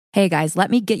Hey guys, let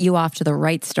me get you off to the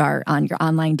right start on your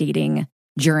online dating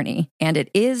journey. And it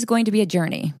is going to be a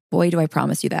journey. Boy, do I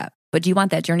promise you that. But do you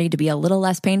want that journey to be a little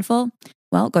less painful?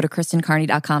 Well, go to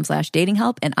KristenCarney.com/dating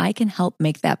help and I can help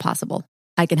make that possible.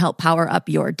 I can help power up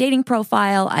your dating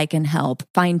profile. I can help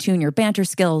fine tune your banter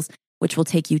skills, which will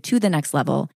take you to the next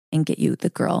level and get you the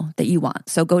girl that you want.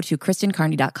 So go to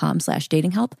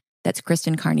KristenCarney.com/dating help. That's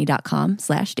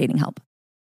KristenCarney.com/dating help.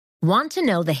 Want to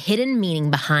know the hidden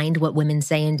meaning behind what women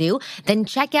say and do? Then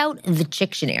check out the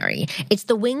Chictionary. It's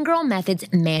the Wing Girl Methods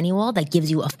manual that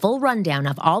gives you a full rundown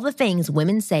of all the things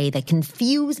women say that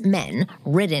confuse men,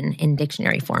 written in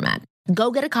dictionary format.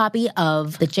 Go get a copy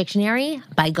of the Chictionary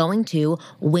by going to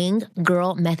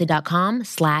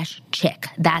winggirlmethod.com/chick.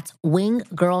 That's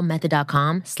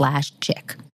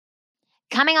winggirlmethod.com/chick.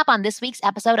 Coming up on this week's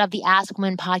episode of the Ask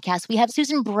Women podcast, we have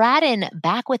Susan Bratton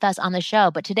back with us on the show.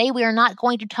 But today we are not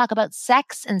going to talk about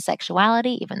sex and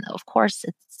sexuality, even though, of course,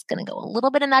 it's going to go a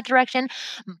little bit in that direction.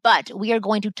 But we are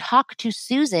going to talk to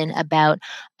Susan about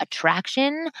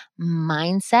attraction,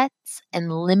 mindsets,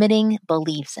 and limiting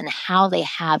beliefs and how they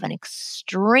have an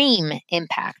extreme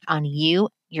impact on you,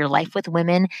 your life with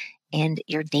women, and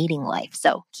your dating life.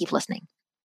 So keep listening.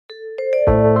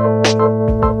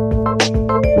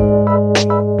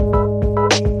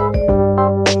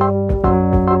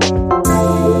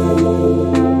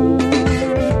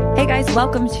 Hey guys,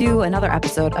 welcome to another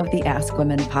episode of the Ask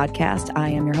Women podcast. I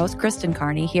am your host, Kristen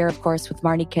Carney, here, of course, with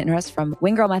Marnie Kitners from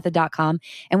winggirlmethod.com.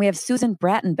 And we have Susan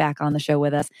Bratton back on the show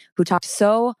with us, who talked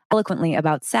so eloquently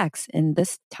about sex. And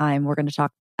this time we're going to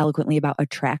talk eloquently about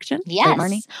attraction. Yes. Right,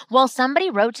 Marnie? Well,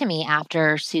 somebody wrote to me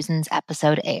after Susan's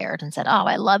episode aired and said, oh,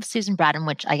 I love Susan Bratton,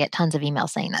 which I get tons of emails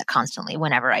saying that constantly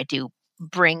whenever I do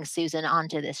bring Susan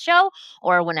onto this show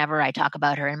or whenever I talk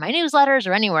about her in my newsletters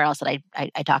or anywhere else that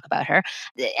I talk about her.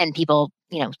 And people,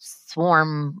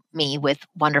 swarm me with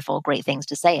wonderful, great things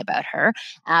to say about her.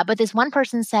 But this one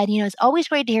person said, it's always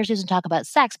great to hear Susan talk about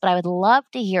sex, but I would love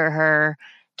to hear her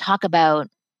talk about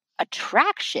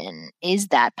attraction. Is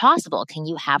that possible? Can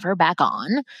you have her back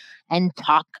on and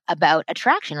talk about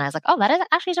attraction? And I was like, oh, that is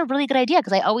actually a really good idea,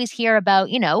 because I always hear about,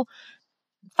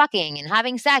 fucking and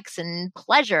having sex and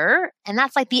pleasure. And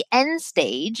that's like the end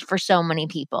stage for so many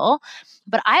people.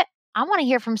 But I want to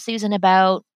hear from Susan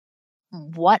about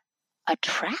what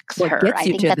attracts her. Gets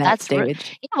you to that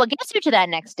stage. What gets you to that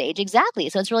next stage. Exactly.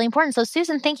 So it's really important. So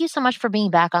Susan, thank you so much for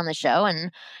being back on the show and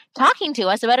talking to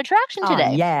us about attraction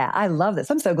today. Yeah, I love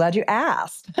this. I'm so glad you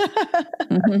asked. Yeah,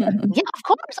 of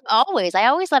course. Always. I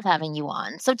always love having you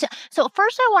on. So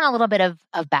first I want a little bit of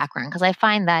background, because I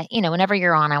find that, whenever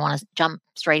you're on, I want to jump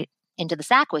straight into the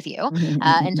sack with you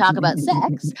and talk about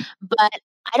sex. But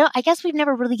I guess we've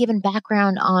never really given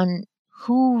background on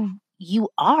who you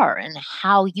are and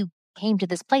how you came to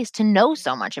this place to know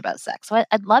so much about sex. So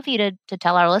I'd love you to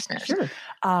tell our listeners. Sure.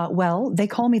 Well, they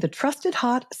call me the trusted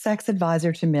hot sex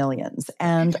advisor to millions,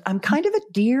 and I'm kind of a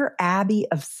Dear Abby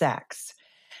of sex.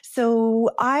 So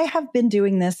I have been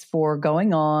doing this for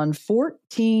going on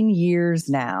 14 years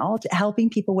now, helping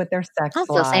people with their sex lives.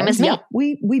 The same as me. Yeah,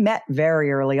 we met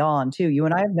very early on too. You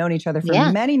and I have known each other for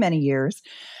many, many years.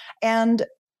 And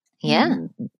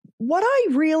what I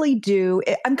really do,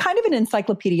 I'm kind of an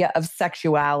encyclopedia of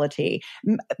sexuality.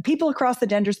 People across the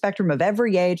gender spectrum of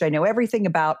every age, I know everything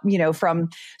about, from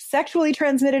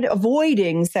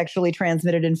avoiding sexually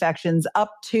transmitted infections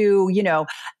up to,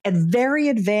 a very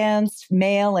advanced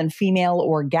male and female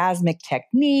orgasmic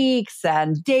techniques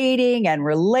and dating and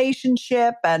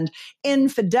relationship and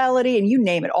infidelity and you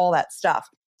name it, all that stuff.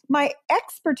 My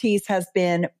expertise has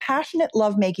been passionate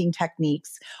lovemaking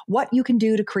techniques, what you can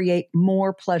do to create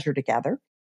more pleasure together,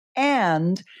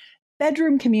 and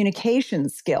bedroom communication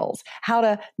skills, how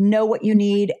to know what you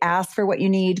need, ask for what you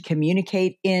need,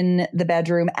 communicate in the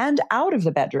bedroom and out of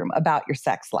the bedroom about your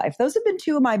sex life. Those have been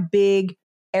two of my big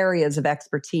areas of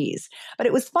expertise. But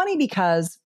it was funny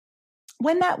because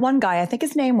when that one guy, I think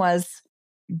his name was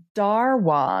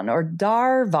Darwan,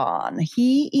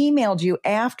 he emailed you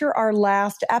after our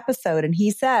last episode and he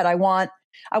said, I want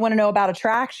to know about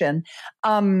attraction.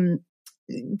 Can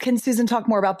Susan talk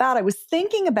more about that? I was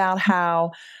thinking about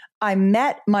how I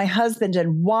met my husband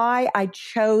and why I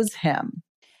chose him.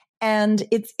 And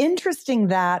it's interesting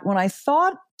that when I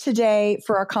thought today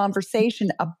for our conversation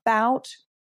about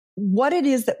what it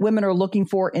is that women are looking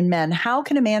for in men, how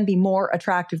can a man be more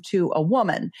attractive to a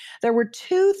woman? There were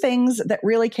two things that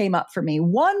really came up for me.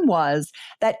 One was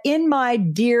that in my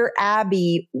Dear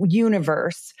Abby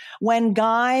universe, when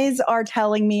guys are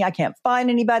telling me I can't find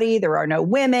anybody, there are no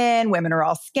women are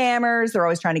all scammers, they're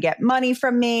always trying to get money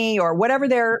from me or whatever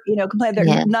they're, complain,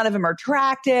 none of them are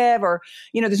attractive or,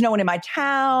 there's no one in my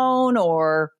town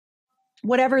or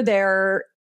whatever their,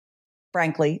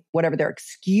 frankly, whatever their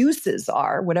excuses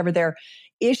are, whatever their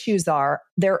issues are,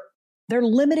 they're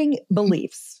limiting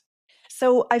beliefs.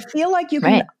 So I feel like you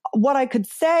can, Right. what I could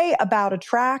say about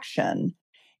attraction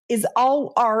is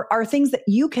all are things that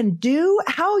you can do,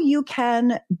 how you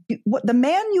can, what the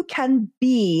man you can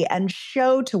be and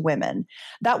show to women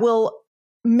that will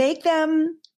make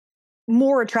them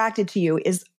more attracted to you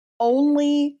is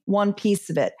only one piece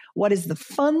of it. What is the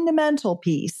fundamental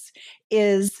piece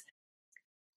is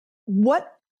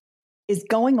what is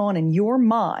going on in your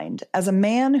mind as a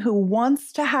man who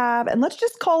wants to have, and let's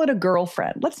just call it a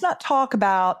girlfriend. Let's not talk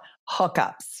about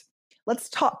hookups. Let's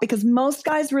talk, because most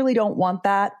guys really don't want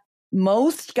that.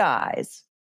 Most guys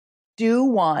do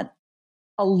want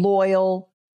a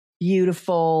loyal,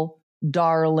 beautiful,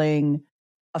 darling,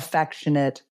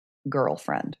 affectionate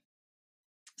girlfriend.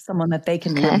 Someone that they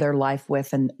can live their life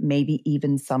with and maybe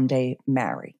even someday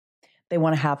marry. They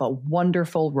want to have a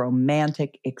wonderful,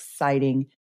 romantic, exciting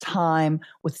time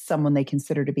with someone they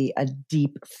consider to be a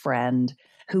deep friend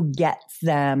who gets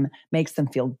them, makes them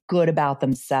feel good about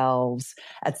themselves,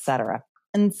 etc.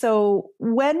 And so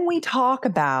when we talk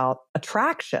about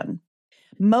attraction,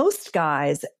 most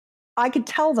guys, I could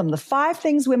tell them the 5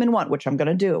 things women want, which I'm going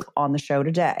to do on the show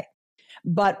today.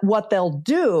 But what they'll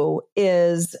do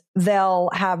is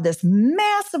they'll have this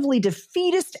massively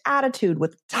defeatist attitude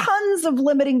with tons of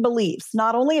limiting beliefs,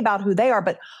 not only about who they are,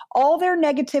 but all their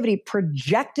negativity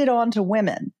projected onto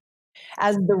women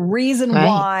as the reason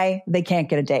why they can't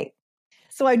get a date.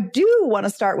 So I do want to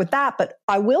start with that, but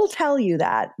I will tell you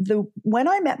that when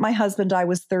I met my husband, I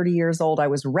was 30 years old. I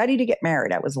was ready to get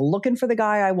married. I was looking for the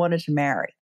guy I wanted to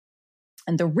marry.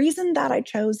 And the reason that I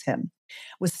chose him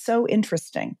was so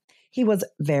interesting. He was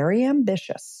very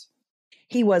ambitious.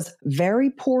 He was very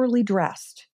poorly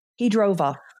dressed. He drove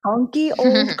a funky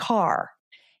old car.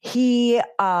 He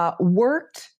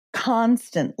worked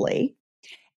constantly,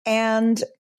 and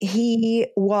he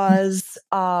was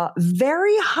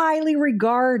very highly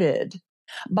regarded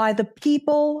by the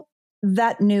people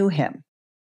that knew him.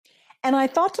 And I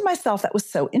thought to myself, that was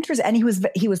so interesting. And he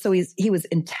was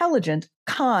intelligent,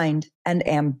 kind, and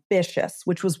ambitious,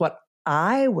 which was what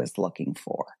I was looking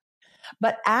for.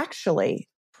 But actually,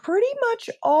 pretty much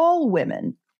all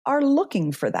women are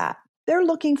looking for that. They're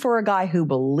looking for a guy who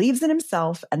believes in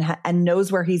himself and knows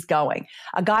where he's going,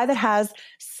 a guy that has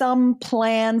some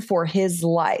plan for his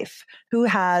life, who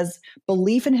has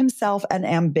belief in himself and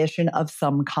ambition of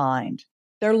some kind.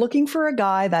 They're looking for a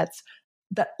guy that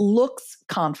looks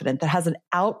confident, that has an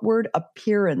outward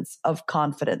appearance of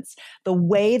confidence. The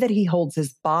way that he holds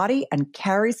his body and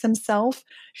carries himself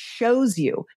shows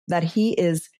you that he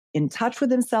is in touch with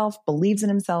himself, believes in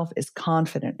himself, is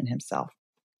confident in himself.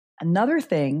 Another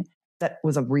thing that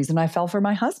was a reason I fell for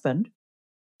my husband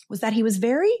was that he was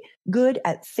very good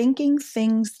at thinking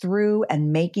things through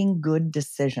and making good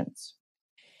decisions.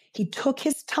 He took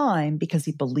his time because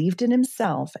he believed in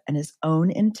himself and his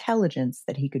own intelligence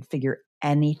that he could figure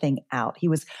anything out. He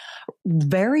was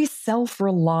very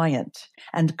self-reliant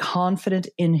and confident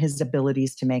in his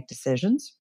abilities to make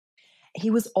decisions. He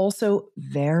was also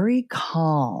very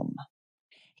calm.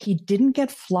 He didn't get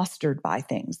flustered by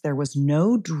things. There was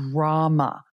no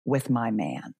drama with my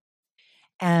man.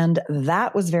 And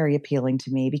that was very appealing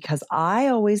to me because I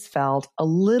always felt a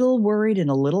little worried and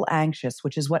a little anxious,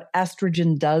 which is what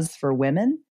estrogen does for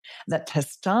women. That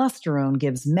testosterone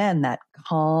gives men that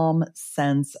calm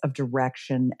sense of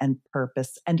direction and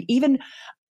purpose, and even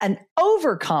an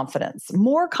overconfidence,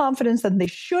 more confidence than they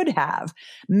should have.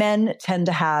 Men tend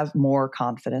to have more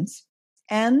confidence.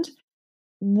 And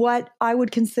what I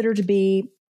would consider to be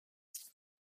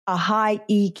a high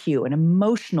EQ, an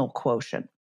emotional quotient,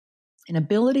 an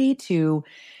ability to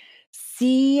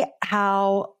see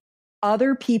how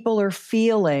other people are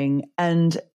feeling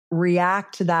and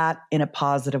react to that in a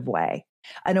positive way,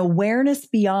 an awareness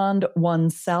beyond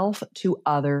oneself to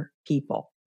other people.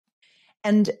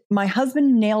 And my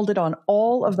husband nailed it on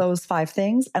all of those 5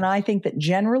 things. And I think that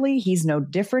generally he's no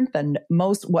different than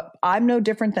I'm no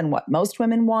different than what most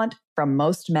women want from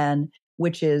most men,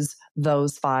 which is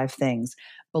those 5 things: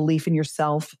 belief in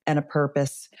yourself and a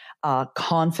purpose,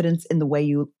 confidence in the way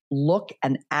you look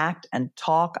and act and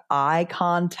talk, eye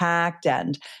contact,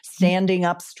 and standing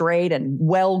up straight and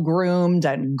well-groomed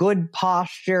and good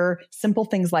posture, simple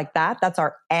things like that. That's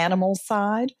our animal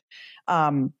side.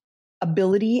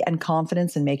 Ability and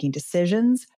confidence in making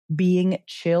decisions, being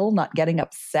chill, not getting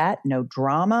upset, no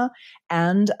drama,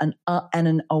 and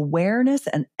an awareness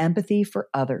and empathy for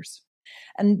others.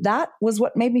 And that was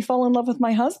what made me fall in love with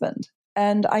my husband.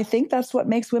 And I think that's what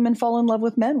makes women fall in love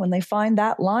with men, when they find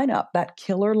that lineup, that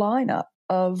killer lineup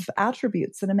of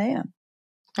attributes in a man.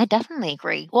 I definitely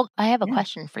agree. Well, I have a Yeah.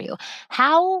 question for you.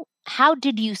 How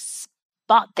did you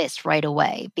spot this right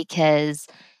away? Because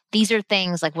these are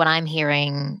things like what I'm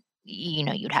hearing,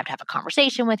 you'd have to have a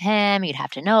conversation with him, you'd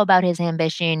have to know about his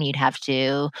ambition, you'd have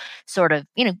to sort of,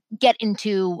 get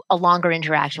into a longer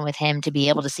interaction with him to be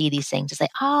able to see these things to say,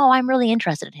 "Oh, I'm really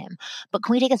interested in him." But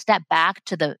can we take a step back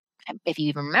to if you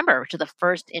even remember, to the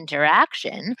first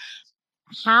interaction?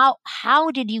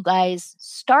 How did you guys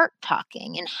start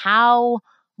talking, and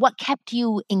what kept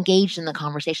you engaged in the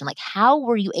conversation? Like, how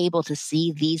were you able to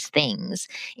see these things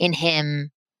in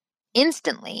him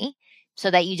instantly so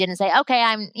that you didn't say, "Okay,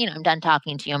 I'm done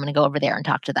talking to you. I'm going to go over there and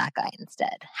talk to that guy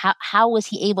instead." How was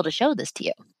he able to show this to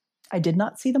you? I did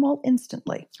not see them all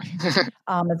instantly. As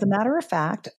a matter of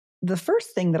fact, the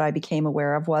first thing that I became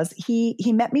aware of was he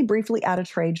met me briefly at a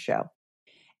trade show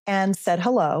and said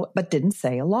hello, but didn't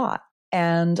say a lot.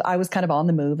 And I was kind of on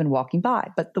the move and walking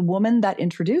by. But the woman that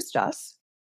introduced us,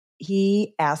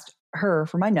 he asked her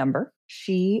for my number.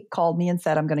 She called me and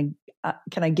said,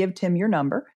 can I give Tim your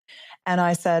number? And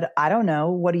I said, I don't know.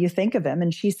 What do you think of him?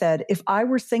 And she said, if I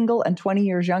were single and 20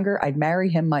 years younger, I'd marry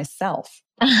him myself.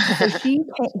 So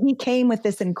he came with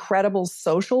this incredible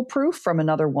social proof from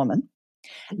another woman.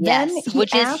 Yes,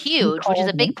 which is huge, which is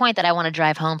a big point that I want to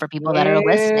drive home for people that are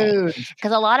listening.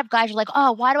 Because a lot of guys are like,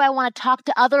 "Oh, why do I want to talk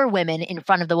to other women in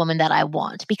front of the woman that I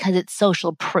want?" Because it's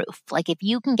social proof. Like, if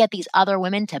you can get these other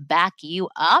women to back you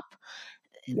up,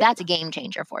 that's a game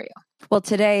changer for you. Well,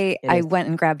 today I went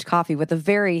and grabbed coffee with a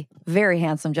very, very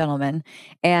handsome gentleman.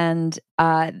 And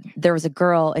there was a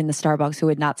girl in the Starbucks who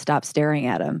would not stop staring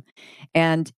at him.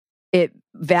 And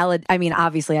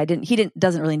obviously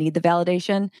doesn't really need the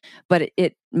validation, but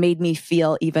it made me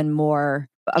feel even more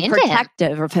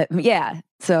protective of him. Yeah.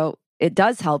 So it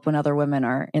does help when other women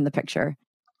are in the picture.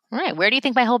 Right. Where do you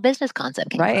think my whole business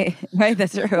concept came from? Right.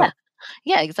 That's true.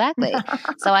 Yeah, exactly.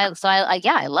 So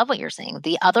I love what you're saying.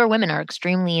 The other women are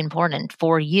extremely important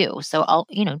for you. So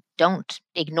don't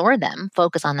ignore them.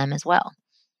 Focus on them as well.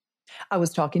 I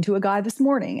was talking to a guy this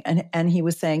morning and he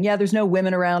was saying, yeah, there's no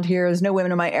women around here. There's no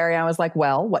women in my area. I was like,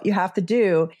 well, what you have to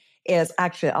do is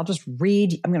actually, I'm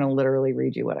going to literally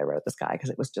read you what I wrote this guy because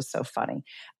it was just so funny.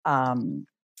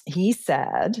 He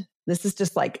said, this is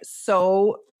just like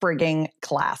so frigging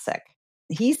classic.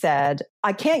 He said,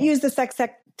 I can't use the sex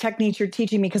techniques you're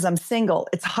teaching me because I'm single.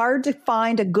 It's hard to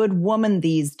find a good woman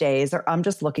these days, or I'm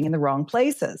just looking in the wrong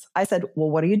places. I said,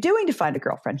 well, what are you doing to find a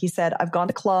girlfriend? He said, I've gone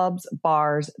to clubs,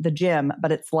 bars, the gym,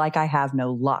 but it's like I have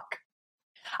no luck.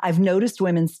 I've noticed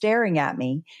women staring at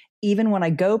me even when I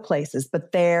go places,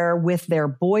 but they're with their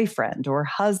boyfriend or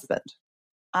husband.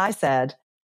 I said,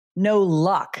 no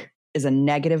luck is a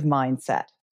negative mindset.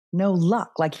 No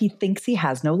luck. Like he thinks he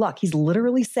has no luck. He's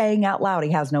literally saying out loud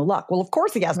he has no luck. Well, of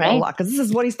course he has no luck because this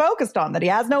is what he's focused on, that he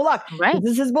has no luck. Right.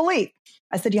 This is his belief.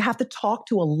 I said, you have to talk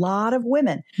to a lot of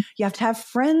women. You have to have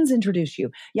friends introduce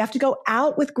you. You have to go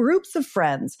out with groups of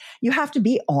friends. You have to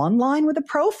be online with a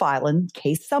profile in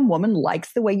case some woman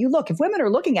likes the way you look. If women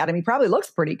are looking at him, he probably looks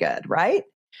pretty good, right?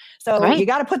 So you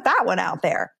got to put that one out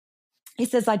there. He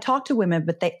says, I talk to women,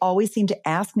 but they always seem to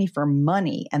ask me for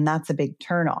money. And that's a big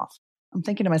turnoff. I'm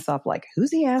thinking to myself, like,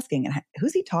 who's he asking and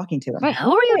who's he talking to? Right,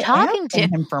 who are you talking to?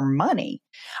 Him for money.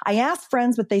 I ask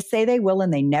friends, but they say they will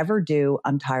and they never do.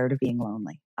 I'm tired of being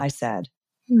lonely. I said,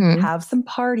 have some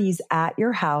parties at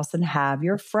your house and have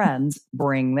your friends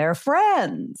bring their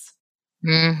friends.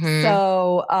 Mm-hmm.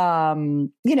 So,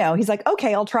 he's like,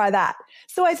 okay, I'll try that.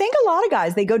 So I think a lot of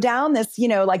guys, they go down this,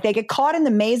 like they get caught in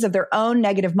the maze of their own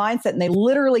negative mindset and they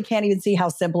literally can't even see how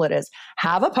simple it is.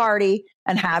 Have a party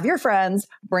and have your friends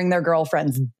bring their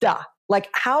girlfriends. Duh. Like,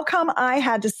 how come I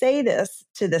had to say this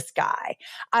to this guy?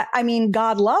 I mean,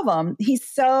 God love him. He's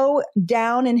so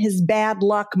down in his bad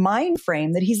luck mind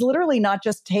frame that he's literally not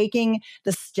just taking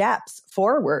the steps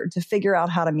forward to figure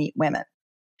out how to meet women.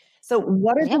 So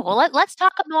what are let's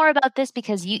talk more about this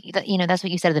because that's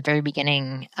what you said at the very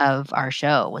beginning of our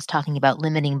show was talking about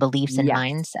limiting beliefs and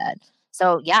mindset.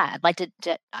 So I'd like to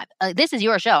this is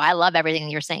your show. I love everything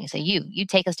you're saying. So you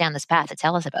take us down this path to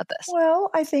tell us about this. Well,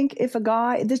 I think if a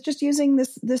guy, just using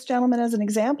this gentleman as an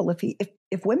example,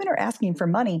 if women are asking for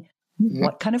money,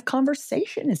 what kind of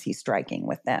conversation is he striking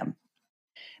with them?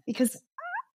 Because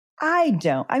I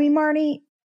mean, Marnie,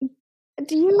 I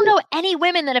don't know any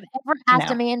women that have ever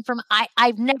asked a man for money.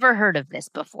 I've never heard of this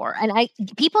before. And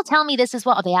people tell me this as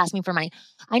well. They ask me for money.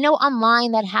 I know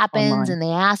online that happens and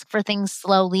they ask for things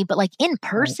slowly, but like in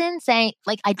person saying,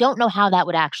 like, I don't know how that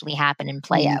would actually happen and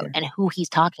play out and who he's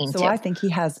talking to. So I think he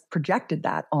has projected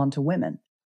that onto women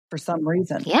for some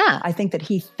reason. Yeah. I think that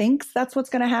he thinks that's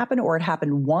what's going to happen, or it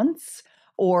happened once,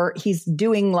 or he's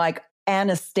doing like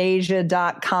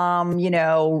Anastasia.com,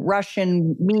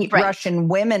 meet Right. Russian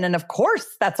women. And of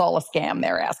course, that's all a scam.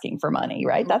 They're asking for money,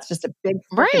 right? That's just a big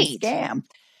freaking Right. scam.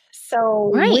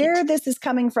 So Right. where this is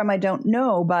coming from, I don't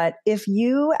know. But if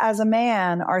you as a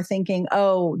man are thinking,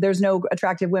 oh, there's no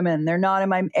attractive women, they're not in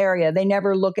my area, they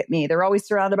never look at me, they're always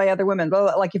surrounded by other women, blah,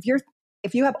 blah, blah. Like if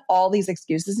you have all these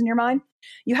excuses in your mind,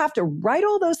 you have to write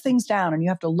all those things down and you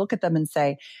have to look at them and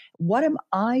say, what am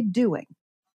I doing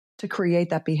to create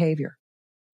that behavior?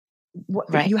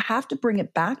 Right. You have to bring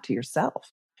it back to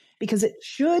yourself, because it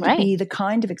should Right. be the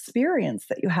kind of experience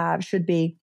that you have should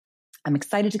be, I'm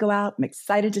excited to go out. I'm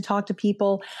excited to talk to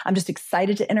people. I'm just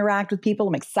excited to interact with people.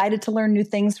 I'm excited to learn new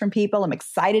things from people. I'm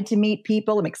excited to meet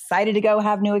people. I'm excited to go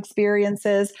have new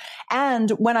experiences.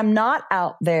 And when I'm not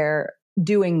out there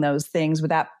doing those things with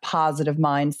that positive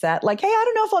mindset, like, hey, I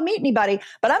don't know if I'll meet anybody,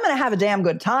 but I'm going to have a damn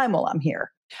good time while I'm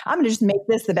here. I'm going to just make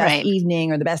this the best Right.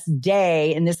 evening or the best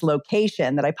day in this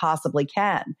location that I possibly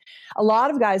can. A lot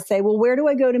of guys say, well, where do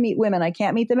I go to meet women? I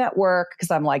can't meet them at work,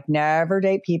 because I'm like, never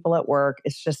date people at work.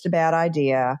 It's just a bad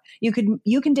idea. You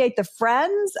can date the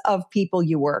friends of people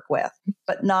you work with,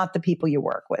 but not the people you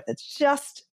work with. It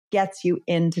just gets you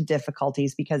into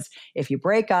difficulties, because if you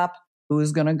break up,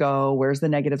 who's going to go? Where's the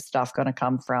negative stuff going to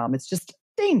come from? It's just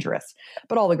dangerous.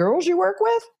 But all the girls you work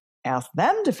with, ask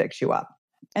them to fix you up.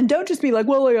 And don't just be like,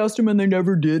 well, I asked them and they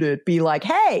never did it. Be like,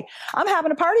 hey, I'm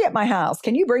having a party at my house.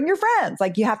 Can you bring your friends?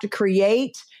 Like, you have to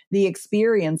create the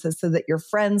experiences so that your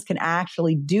friends can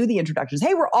actually do the introductions.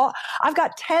 Hey, I've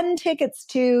got 10 tickets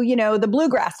to, the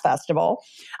Bluegrass Festival.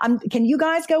 Can you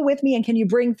guys go with me? And can you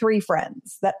bring 3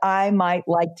 friends that I might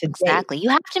like to date? Exactly.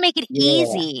 You have to make it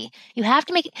easy. You have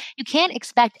to you can't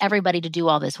expect everybody to do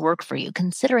all this work for you,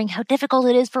 considering how difficult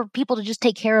it is for people to just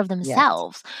take care of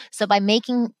themselves. Yes. So by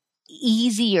making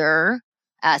easier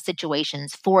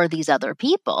situations for these other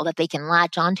people that they can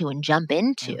latch onto and jump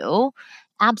into,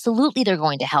 absolutely they're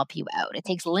going to help you out. It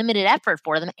takes limited effort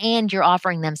for them, and you're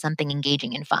offering them something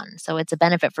engaging and fun. So it's a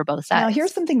benefit for both sides. Now,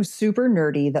 here's something super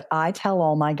nerdy that I tell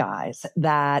all my guys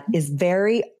that is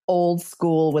very old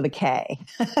school with a K.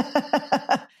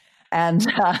 And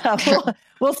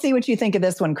we'll see what you think of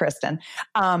this one, Kristen.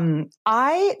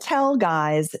 I tell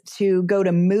guys to go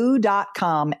to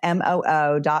moo.com,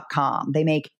 MOO.com. They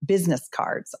make business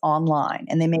cards online,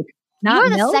 and they make You're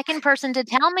the second person to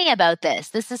tell me about this.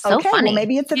 This is so funny. Well,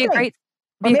 maybe it's a great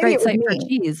site for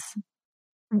cheese.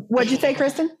 What'd you say,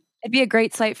 Kristen? It'd be a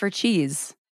great site for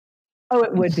cheese. Oh,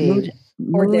 it would be.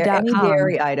 Or any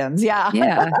dairy items. Yeah.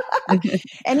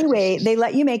 Anyway, they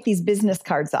let you make these business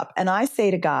cards up. And I say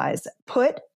to guys,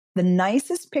 put the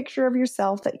nicest picture of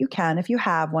yourself that you can, if you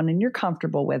have one and you're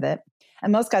comfortable with it.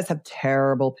 And most guys have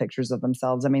terrible pictures of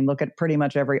themselves. I mean, look at pretty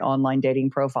much every online dating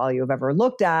profile you've ever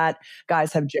looked at.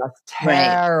 Guys have just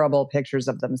terrible pictures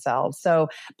of themselves. So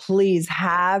please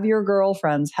have your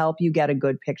girlfriends help you get a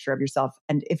good picture of yourself.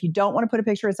 And if you don't want to put a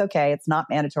picture, it's okay. It's not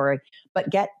mandatory. But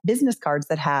get business cards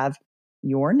that have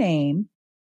your name,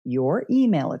 your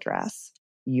email address,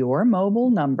 your mobile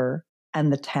number,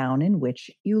 and the town in which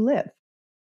you live.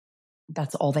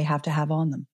 That's all they have to have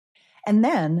on them. And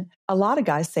then a lot of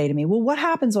guys say to me, well, what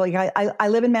happens? Like, I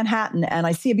live in Manhattan and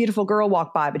I see a beautiful girl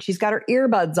walk by, but she's got her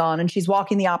earbuds on and she's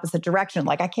walking the opposite direction.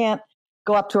 Like, I can't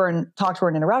go up to her and talk to her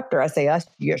and interrupt her. I say,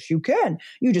 yes, you can.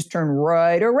 You just turn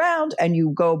right around and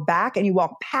you go back and you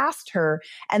walk past her.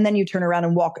 And then you turn around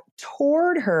and walk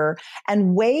toward her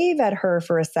and wave at her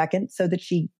for a second so that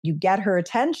you get her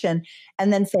attention,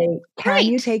 and then say, can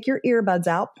you take your earbuds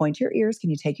out? Point to your ears.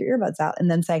 Can you take your earbuds out? And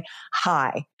then say,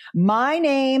 hi, my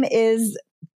name is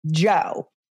Joe.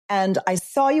 And I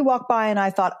saw you walk by and I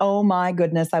thought, oh my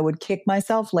goodness, I would kick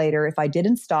myself later if I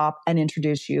didn't stop and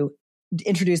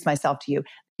introduce myself to you.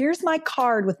 Here's my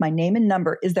card with my name and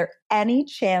number. Is there any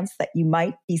chance that you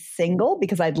might be single?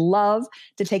 Because I'd love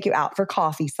to take you out for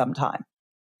coffee sometime.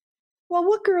 Well,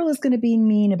 what girl is going to be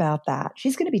mean about that?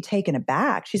 She's going to be taken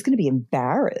aback. She's going to be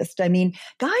embarrassed. I mean,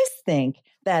 guys think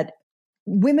that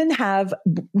women have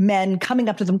men coming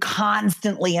up to them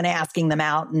constantly and asking them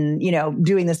out and,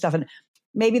 doing this stuff. And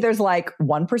maybe there's like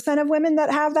 1% of women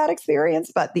that have that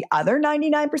experience, but the other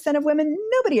 99% of women,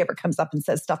 nobody ever comes up and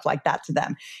says stuff like that to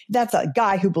them. That's a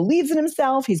guy who believes in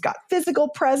himself. He's got physical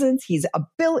presence. He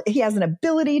has an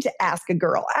ability to ask a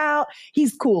girl out.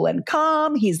 He's cool and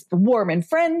calm. He's warm and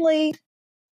friendly.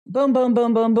 Boom, boom,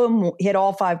 boom, boom, boom. Hit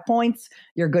all 5 points.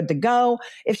 You're good to go.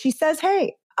 If she says,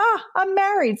 hey, I'm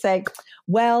married, say,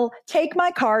 well, take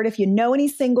my card. If you know any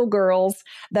single girls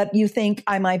that you think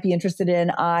I might be interested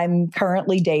in, I'm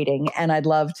currently dating and I'd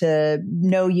love to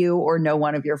know you or know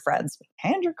one of your friends.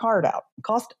 Hand your card out.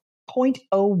 Cost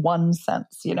 0.01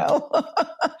 cents,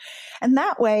 And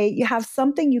that way you have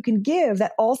something you can give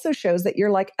that also shows that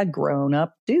you're like a grown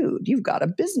up dude. You've got a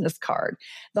business card.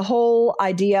 The whole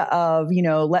idea of,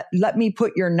 let me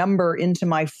put your number into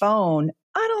my phone.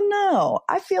 I don't know.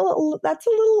 I feel that's a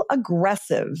little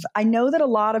aggressive. I know that a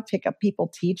lot of pickup people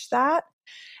teach that.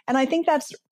 And I think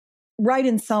that's right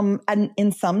in some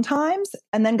times.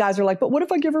 And then guys are like, but what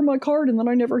if I give her my card and then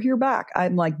I never hear back?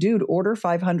 I'm like, dude, order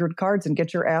 500 cards and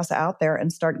get your ass out there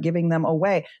and start giving them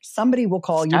away. Somebody will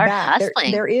call you back.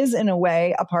 There is, in a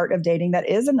way, a part of dating that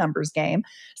is a numbers game.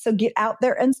 So get out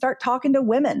there and start talking to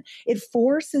women. It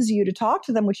forces you to talk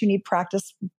to them, which you need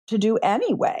practice to do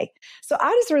anyway. So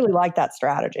I just really like that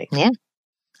strategy. Yeah.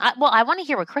 I want to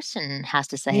hear what Kristen has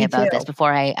to say about this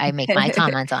before I make my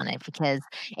comments on it, because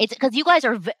you guys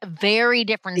are very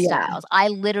different styles. I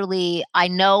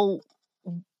know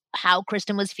how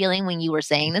Kristen was feeling when you were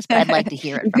saying this, but I'd like to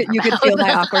hear it from her. You could feel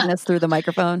my awkwardness through the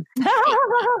microphone.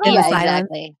 Yeah,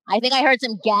 exactly. I think I heard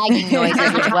some gagging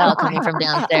noises as well coming from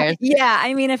downstairs. Yeah,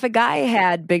 I mean, if a guy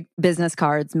had big business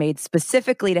cards made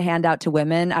specifically to hand out to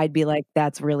women, I'd be like,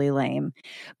 that's really lame.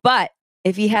 But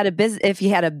if he had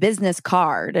a business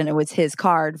card and it was his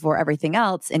card for everything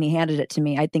else and he handed it to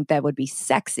me, I think that would be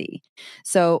sexy.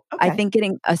 So I think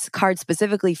getting a card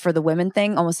specifically for the women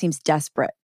thing almost seems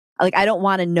desperate. Like, I don't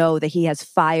want to know that he has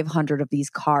 500 of these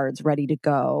cards ready to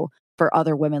go for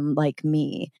other women like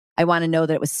me. I want to know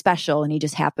that it was special and he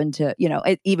just happened to,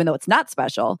 even though it's not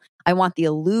special, I want the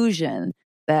illusion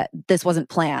that this wasn't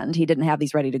planned. He didn't have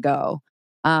these ready to go.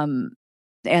 And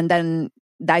then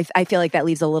I feel like that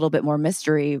leaves a little bit more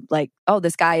mystery. Like, oh,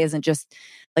 this guy isn't just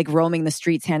like roaming the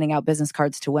streets handing out business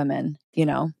cards to women,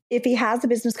 If he has a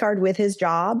business card with his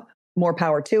job, more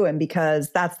power to him,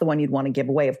 because that's the one you'd want to give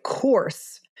away, of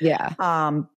course. Yeah.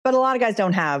 But a lot of guys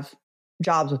don't have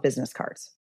jobs with business cards.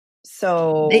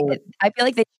 So I feel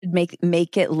like they should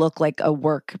make it look like a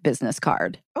work business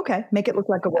card. Okay, make it look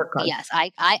like a work card. Yes,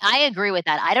 I agree with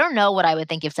that. I don't know what I would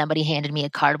think if somebody handed me a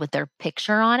card with their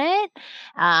picture on it.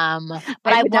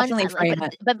 But I would definitely frame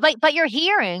it. But you're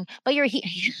hearing, you're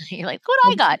like, what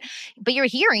I got? But you're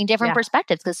hearing different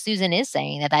perspectives, because Susan is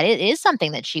saying that it is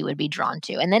something that she would be drawn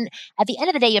to. And then at the end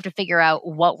of the day, you have to figure out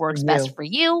what works best for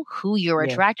you, who you're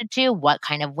attracted to, what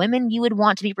kind of women you would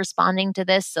want to be responding to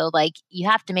this. So like, you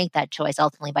have to make that choice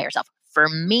ultimately by yourself. For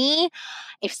me,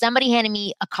 if somebody handed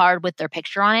me a card with their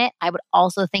picture on it, I would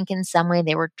also think in some way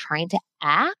they were trying to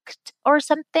act or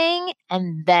something.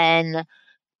 And then,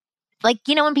 like,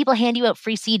 when people hand you out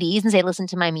free CDs and say, listen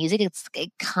to my music,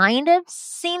 it kind of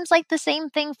seems like the same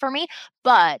thing for me.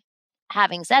 But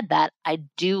having said that, I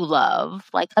do love,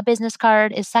 like, a business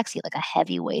card is sexy. Like a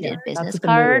heavy-weighted business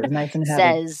card nice and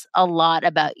says a lot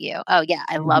about you. Oh yeah,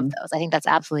 I love those. I think that's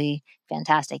absolutely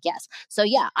fantastic. Yes. So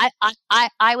yeah,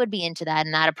 I would be into that,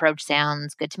 and that approach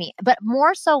sounds good to me. But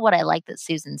more so, what I like that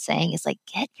Susan's saying is, like,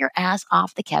 get your ass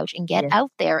off the couch and get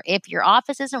out there. If your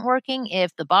office isn't working,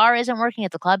 if the bar isn't working,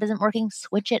 if the club isn't working,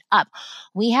 switch it up.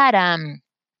 We had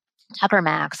Tucker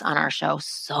Max on our show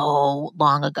so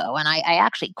long ago, and I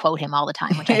actually quote him all the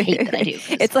time, which I hate that I do.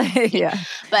 It's like,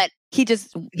 but he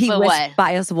whisked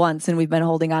by us once, and we've been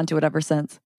holding on to it ever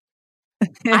since.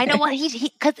 I know what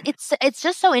because it's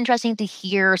just so interesting to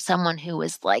hear someone who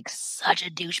is like such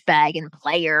a douchebag and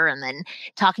player, and then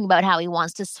talking about how he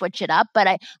wants to switch it up.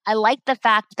 But I like the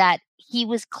fact that he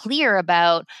was clear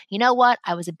about, you know what,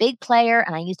 I was a big player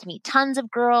and I used to meet tons of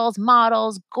girls,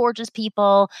 models, gorgeous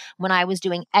people when I was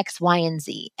doing X, Y, and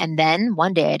Z. And then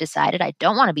one day I decided I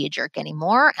don't want to be a jerk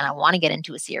anymore and I want to get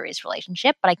into a serious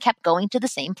relationship. But I kept going to the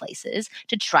same places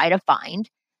to try to find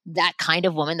that kind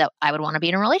of woman that I would want to be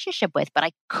in a relationship with, but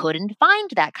I couldn't find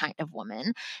that kind of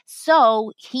woman.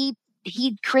 So he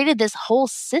created this whole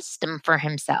system for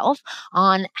himself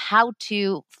on how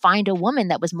to find a woman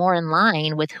that was more in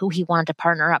line with who he wanted to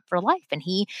partner up for life. And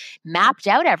he mapped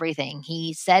out everything.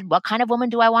 He said, what kind of woman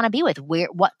do I want to be with?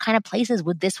 What kind of places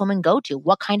would this woman go to?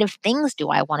 What kind of things do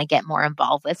I want to get more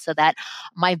involved with so that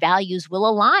my values will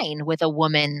align with a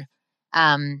woman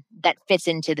that fits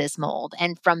into this mold?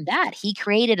 And from that, he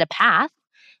created a path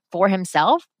for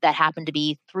himself that happened to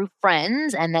be through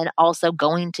friends, and then also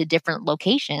going to different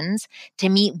locations to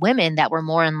meet women that were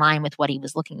more in line with what he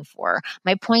was looking for.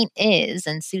 My point is,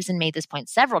 and Susan made this point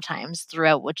several times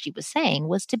throughout what she was saying,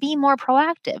 was to be more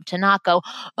proactive, to not go,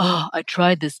 oh, I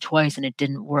tried this twice and it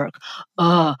didn't work.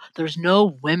 Oh, there's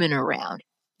no women around.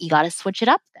 You got to switch it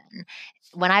up then.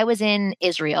 When I was in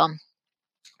Israel,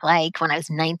 like when I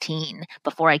was 19,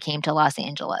 before I came to Los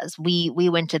Angeles, we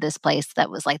went to this place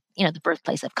that was like, the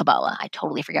birthplace of Kabbalah. I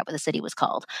totally forget what the city was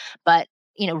called. But,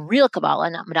 real Kabbalah,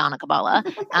 not Madonna Kabbalah.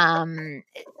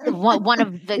 One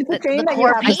of the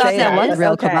core I pieces. thought that was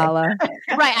real okay. Kabbalah.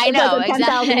 Right, I It's know. like a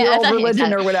exactly. 10,000-year-old religion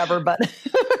Exactly. or whatever, but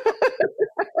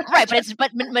Right,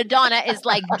 but Madonna is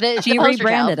like the She poster child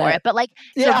rebranded for it. it. But like,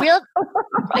 yeah. so real,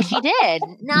 she did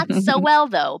not so well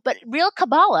though. But real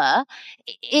Kabbalah,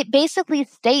 it basically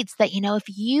states that if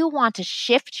you want to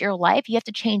shift your life, you have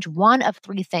to change one of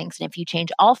three things, and if you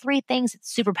change all three things,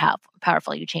 it's super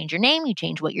powerful. You change your name, you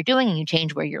change what you're doing, and you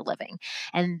change where you're living,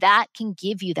 and that can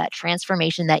give you that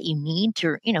transformation that you need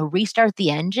to restart the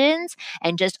engines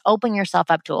and just open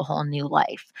yourself up to a whole new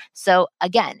life. So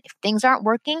again, if things aren't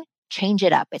working, change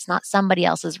it up. It's not somebody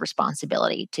else's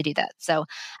responsibility to do that. So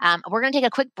we're going to take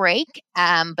a quick break.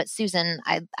 But Susan,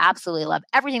 I absolutely love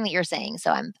everything that you're saying.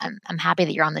 So I'm happy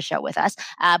that you're on the show with us.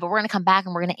 But we're going to come back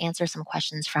and we're going to answer some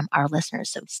questions from our listeners.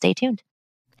 So stay tuned.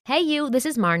 Hey you, this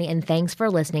is Marnie, and thanks for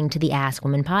listening to the Ask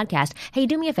Women podcast. Hey,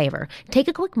 do me a favor. Take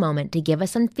a quick moment to give us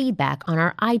some feedback on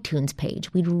our iTunes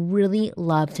page. We'd really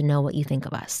love to know what you think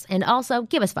of us. And also,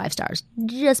 give us 5 stars,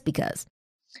 just because.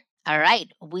 All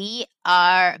right, we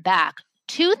are back.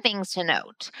 2 things to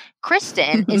note.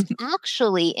 Kristen is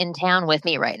actually in town with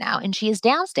me right now, and she is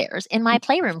downstairs in my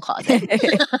playroom closet.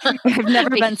 I've never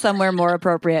been somewhere more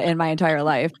appropriate in my entire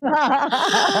life.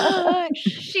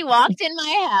 She walked in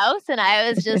my house, and I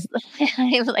was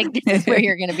like, this is where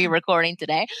you're going to be recording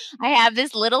today. I have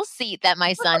this little seat that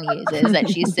my son uses that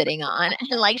she's sitting on,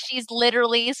 and she's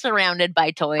literally surrounded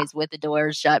by toys with the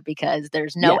doors shut because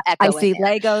there's no echo. I see in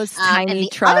there. Legos, tiny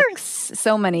trucks,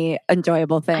 so many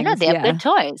enjoyable things. I know, they have good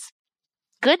toys.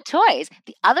 Good toys.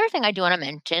 The other thing I do want to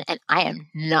mention, and I am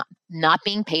not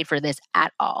being paid for this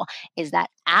at all, is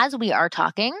that as we are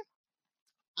talking,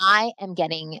 I am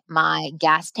getting my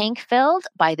gas tank filled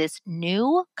by this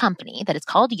new company that is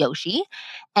called Yoshi,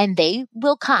 and they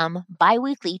will come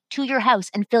bi-weekly to your house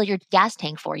and fill your gas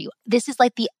tank for you. This is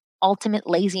like the ultimate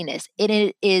laziness.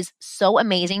 It is so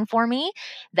amazing for me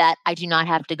that I do not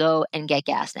have to go and get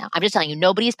gas now. I'm just telling you,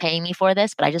 nobody's paying me for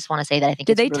this, but I just want to say that I think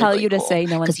Did it's they really, tell really you to cool, say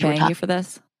no one's paying you for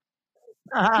this?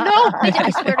 No, they did. I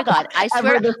swear to God. I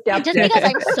swear. Just because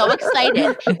I'm so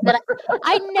excited that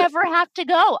I never have to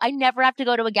go. I never have to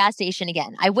go to a gas station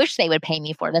again. I wish they would pay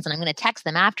me for this, and I'm going to text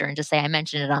them after and just say I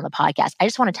mentioned it on the podcast. I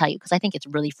just want to tell you because I think it's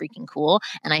really freaking cool,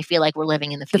 and I feel like we're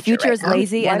living in the future. The future is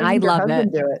lazy, and I love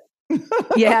it. Do it?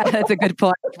 Yeah, that's a good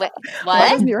point. What? Why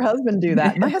doesn't your husband do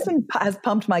that? My husband has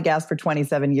pumped my gas for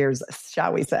 27 years,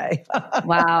 shall we say.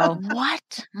 Wow.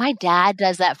 What? My dad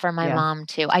does that for my mom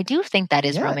too. I do think that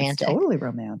is romantic. It's totally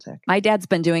romantic. My dad's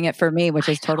been doing it for me, which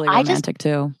is totally romantic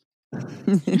too.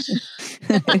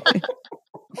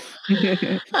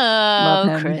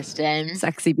 Oh, Kristen.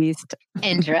 Sexy beast.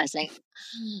 Interesting.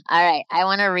 All right. I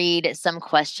want to read some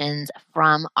questions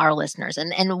from our listeners.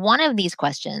 And one of these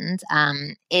questions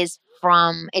is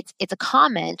from, it's a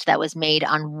comment that was made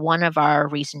on one of our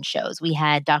recent shows. We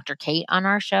had Dr. Kate on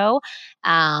our show,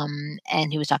 and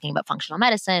he was talking about functional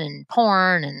medicine and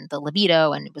porn and the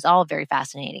libido, and it was all very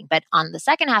fascinating. But on the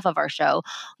second half of our show,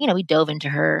 we dove into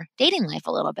her dating life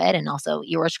a little bit and also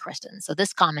yours, Kristen. So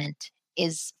this comment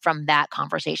is from that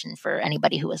conversation for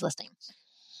anybody who is listening.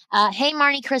 Hey,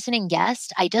 Marnie, Kristen, and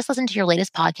guest. I just listened to your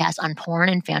latest podcast on porn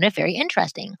and found it very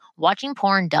interesting. Watching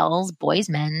porn dulls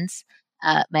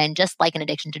men just like an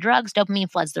addiction to drugs.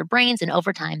 Dopamine floods their brains, and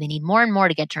over time, they need more and more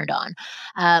to get turned on.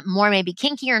 More may be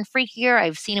kinkier and freakier.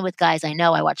 I've seen it with guys I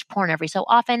know. I watch porn every so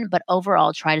often, but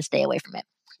overall, try to stay away from it.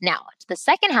 Now, the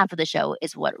second half of the show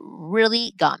is what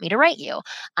really got me to write you.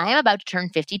 I am about to turn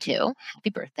 52. Happy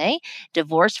birthday.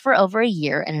 Divorced for over a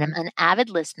year, and I'm an avid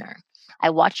listener. I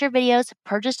watched your videos,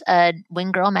 purchased a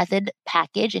Wing Girl Method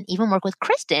package, and even worked with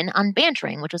Kristen on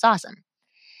bantering, which was awesome.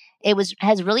 It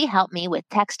has really helped me with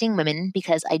texting women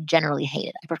because I generally hate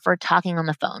it. I prefer talking on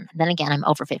the phone. Then again, I'm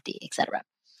over 50, etc.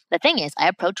 The thing is, I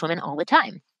approach women all the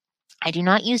time. I do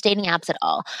not use dating apps at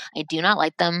all. I do not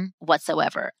like them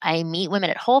whatsoever. I meet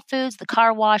women at Whole Foods, the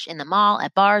car wash, in the mall,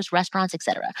 at bars, restaurants,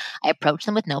 etc. I approach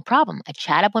them with no problem. I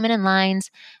chat up women in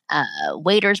lines,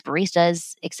 waiters,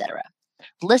 baristas, etc.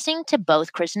 Listening to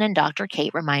both Kristen and Dr.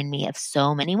 Kate remind me of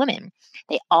so many women.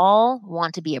 They all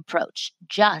want to be approached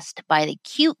just by the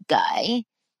cute guy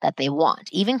that they want.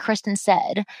 Even Kristen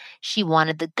said she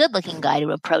wanted the good-looking guy to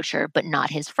approach her, but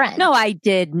not his friend. No, I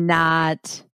did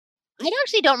not. I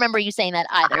actually don't remember you saying that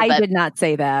either. I did not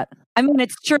say that. I mean,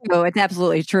 it's true. It's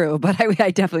absolutely true. But I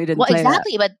definitely didn't say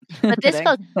exactly, that. But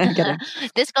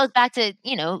this goes back to,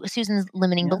 Susan's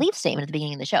limiting belief statement at the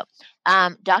beginning of the show.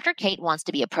 Dr. Kate wants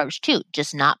to be approached too,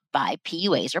 just not by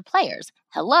PUAs or players.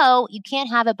 Hello, you can't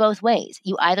have it both ways.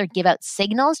 You either give out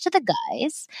signals to the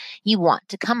guys you want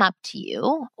to come up to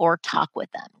you or talk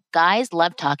with them. Guys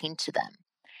love talking to them.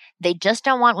 They just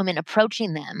don't want women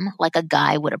approaching them like a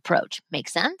guy would approach.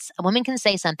 Makes sense? A woman can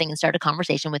say something and start a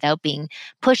conversation without being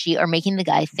pushy or making the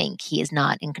guy think he is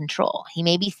not in control. He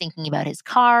may be thinking about his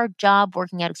car, job,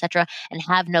 working out, etc., and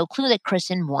have no clue that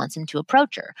Kristen wants him to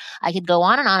approach her. I could go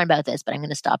on and on about this, but I'm going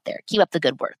to stop there. Keep up the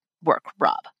good work,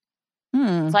 Rob.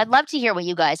 So I'd love to hear what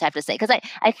you guys have to say, because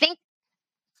I think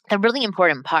the really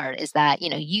important part is that,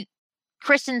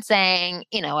 Kristen saying,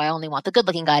 I only want the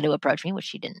good-looking guy to approach me, which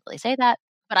she didn't really say that.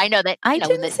 But I know that when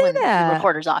the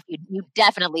recorder's off, you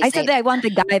definitely say I said that I want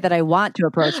the guy that I want to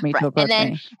approach me to approach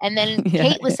me. And then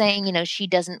Kate was saying, she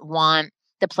doesn't want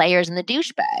the players and the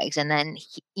douchebags. And then,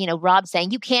 Rob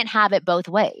saying, you can't have it both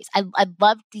ways. I'd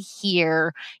love to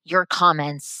hear your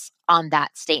comments on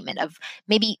that statement of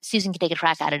maybe Susan can take a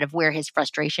crack at it of where his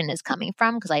frustration is coming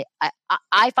from. Because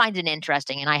I find it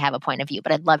interesting and I have a point of view,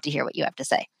 but I'd love to hear what you have to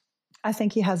say. I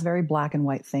think he has very black and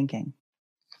white thinking.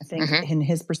 I think in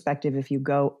his perspective, if you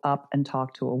go up and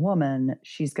talk to a woman,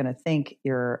 she's going to think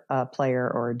you're a player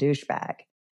or a douchebag.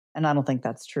 And I don't think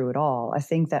that's true at all. I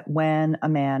think that when a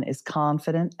man is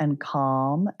confident and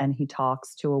calm and he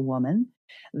talks to a woman,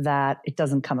 that it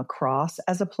doesn't come across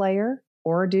as a player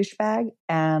or a douchebag.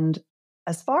 And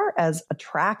as far as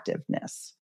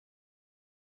attractiveness,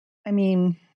 I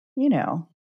mean,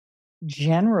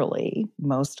 generally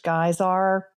most guys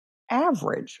are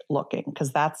average looking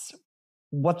because that's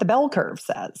what the bell curve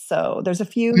says. So there's a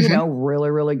few, really,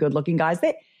 really good looking guys.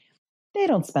 They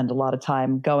don't spend a lot of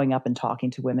time going up and talking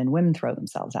to women. Women throw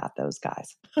themselves at those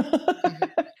guys.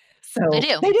 So they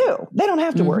do. They don't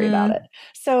have to worry about it.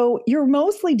 So you're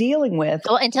mostly dealing with...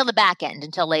 Well, until the back end,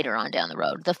 until later on down the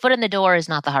road. The foot in the door is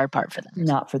not the hard part for them.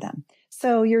 Not for them.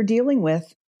 So you're dealing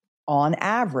with, on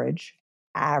average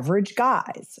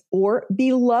guys or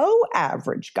below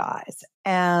average guys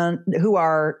and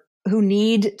who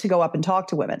need to go up and talk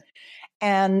to women.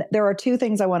 And there are two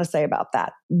things I want to say about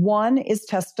that. One is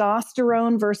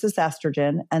testosterone versus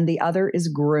estrogen, and the other is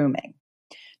grooming.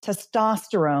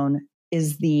 Testosterone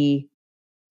is the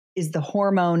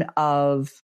hormone of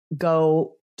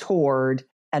go toward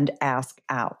and ask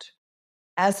out.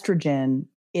 Estrogen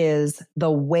is the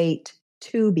wait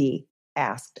to be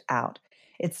asked out.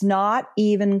 It's not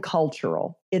even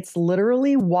cultural. It's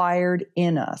literally wired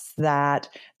in us that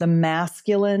the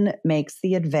masculine makes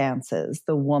the advances,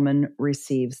 the woman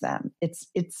receives them. It's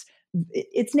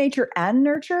nature and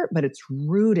nurture, but it's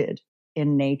rooted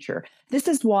in nature. This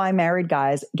is why married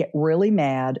guys get really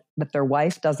mad that their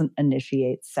wife doesn't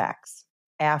initiate sex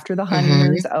after the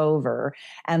honeymoon's over,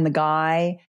 and the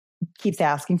guy keeps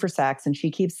asking for sex and she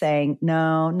keeps saying,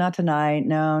 no, not tonight.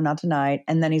 No, not tonight.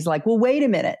 And then he's like, well, wait a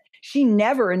minute. She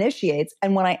never initiates.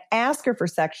 And when I ask her for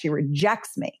sex, she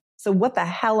rejects me. So what the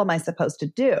hell am I supposed to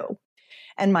do?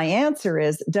 And my answer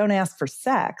is, don't ask for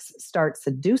sex. Start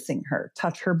seducing her.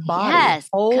 Touch her body.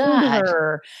 Hold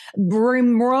her.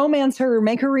 Romance her.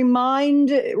 Make her remind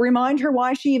her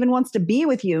why she even wants to be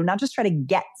with you. Not just try to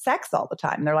get sex all the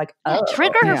time. And they're like,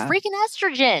 trigger her freaking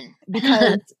estrogen.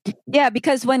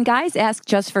 Because when guys ask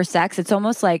just for sex, it's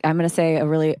almost like, I'm going to say a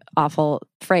really awful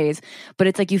phrase, but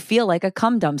it's like you feel like a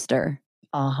cum dumpster.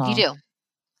 You do.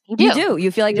 You do.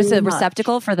 You feel like just a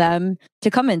receptacle for them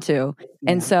to come into.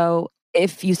 Yeah. And so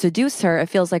if you seduce her, it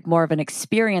feels like more of an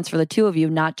experience for the two of you,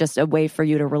 not just a way for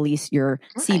you to release your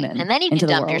semen. And then you can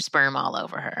dump your sperm all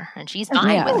over her, and she's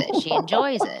fine with it. She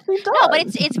enjoys it. No,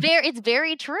 but it's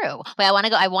very true. Wait, I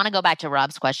want to go back to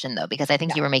Rob's question though, because I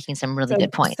think you were making some really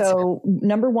good points. So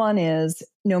number one is,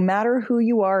 no matter who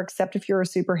you are, except if you're a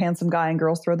super handsome guy and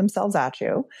girls throw themselves at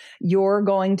you, you're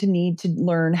going to need to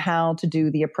learn how to do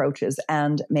the approaches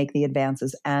and make the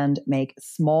advances and make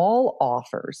small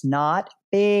offers, not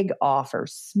big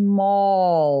offers,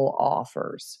 small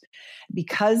offers.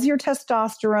 Because you're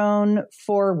testosterone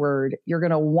forward, you're going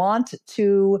to want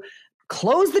to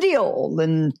close the deal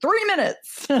in 3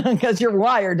 minutes because you're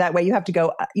wired that way. You have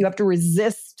to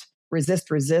resist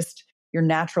your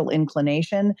natural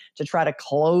inclination to try to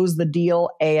close the deal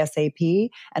ASAP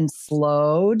and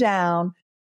slow down.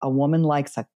 A woman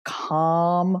likes a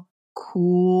calm,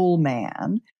 cool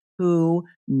man who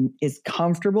is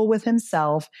comfortable with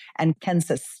himself and can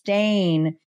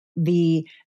sustain the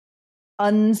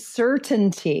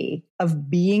uncertainty of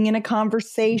being in a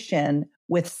conversation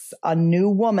with a new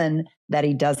woman that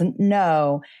he doesn't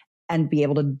know and be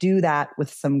able to do that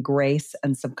with some grace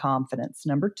and some confidence.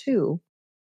 Number two,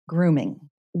 grooming.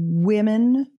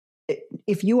 Women,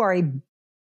 if you are a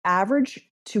average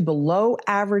to below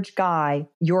average guy,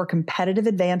 your competitive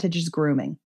advantage is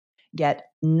grooming. Get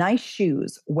nice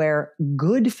shoes, wear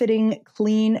good fitting,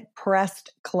 clean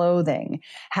pressed clothing,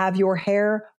 have your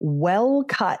hair well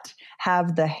cut,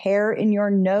 have the hair in your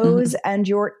nose and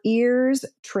your ears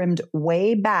trimmed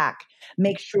way back.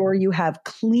 Make sure you have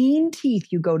clean teeth.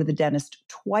 You go to the dentist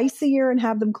twice a year and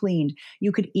have them cleaned.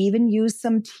 You could even use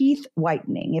some teeth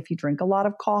whitening. If you drink a lot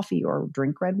of coffee or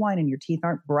drink red wine and your teeth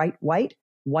aren't bright white,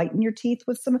 whiten your teeth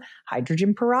with some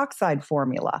hydrogen peroxide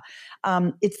formula.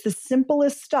 It's the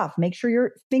simplest stuff. Make sure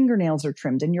your fingernails are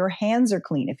trimmed and your hands are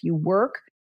clean. If you work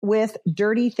with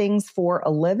dirty things for a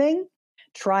living,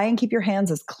 try and keep your hands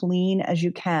as clean as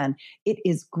you can. It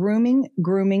is grooming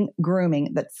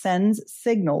that sends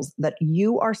signals that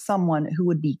you are someone who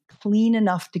would be clean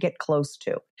enough to get close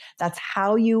to. That's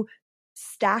how you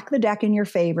stack the deck in your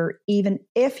favor, even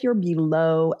if you're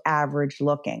below average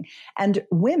looking. And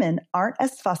women aren't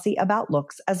as fussy about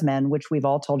looks as men, which we've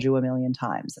all told you a million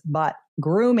times. But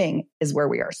grooming is where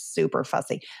we are super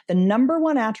fussy. The number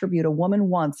one attribute a woman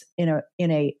wants in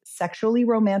a sexually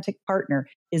romantic partner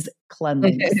is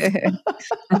cleanliness.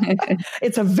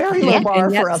 It's a very low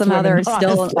bar for us. Some women, others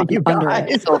still under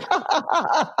it. Such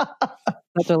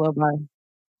a low bar.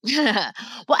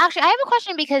 Well, actually, I have a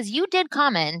question because you did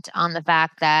comment on the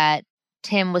fact that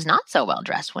Tim was not so well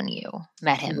dressed when you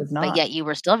met him, but yet you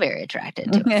were still very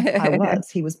attracted to him. I was.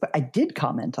 He was. But I did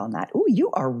comment on that. Oh, you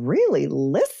are really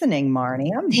listening, Marnie.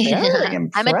 I'm very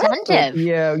impressed. I'm attentive. With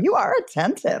you. You are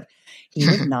attentive. He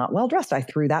was not well dressed. I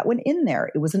threw that one in there.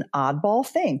 It was an oddball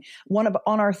thing.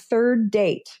 On our third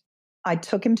date, I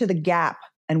took him to the Gap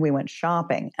and we went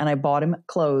shopping, and I bought him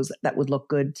clothes that would look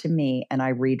good to me, and I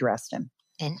redressed him.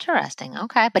 Interesting.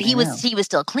 Okay. But he was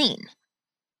still clean.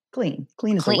 Clean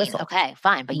as a whistle. Okay,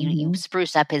 fine. But you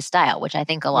spruce up his style, which I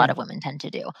think a lot of women tend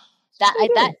to do.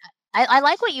 I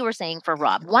like what you were saying for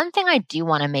Rob. One thing I do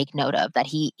want to make note of that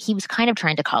he was kind of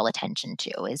trying to call attention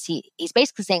to is he's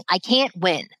basically saying, I can't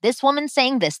win. This woman's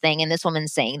saying this thing and this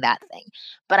woman's saying that thing.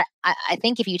 But I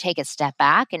think if you take a step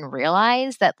back and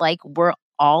realize that like we're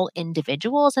all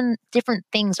individuals and different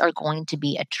things are going to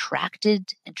be attractive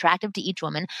to each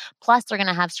woman. Plus, they're going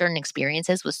to have certain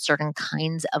experiences with certain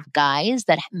kinds of guys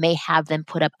that may have them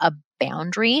put up a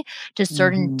boundary to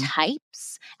certain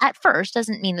types. At first,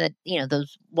 doesn't mean that,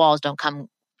 those walls don't come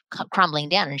crumbling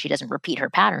down and she doesn't repeat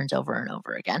her patterns over and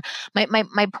over again.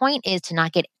 My point is to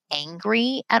not get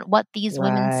angry at what these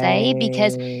women say,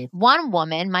 because one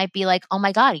woman might be like, oh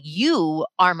my God, you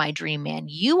are my dream man.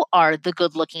 You are the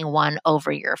good looking one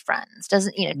over your friends.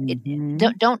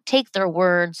 Don't take their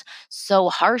words so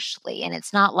harshly. And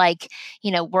it's not like,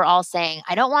 we're all saying,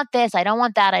 I don't want this. I don't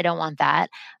want that. I don't want that.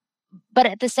 But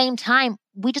at the same time,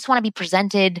 we just want to be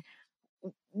presented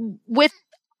with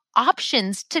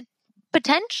options to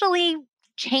potentially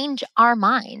change our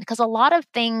mind, because a lot of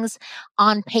things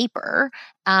on paper,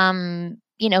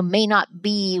 may not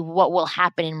be what will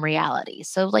happen in reality.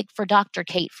 So like for Dr.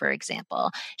 Kate, for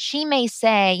example, she may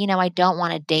say, I don't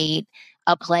want to date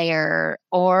a player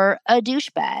or a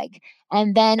douchebag.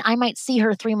 And then I might see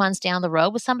her 3 months down the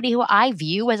road with somebody who I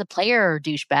view as a player or a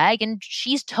douchebag, and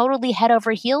she's totally head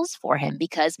over heels for him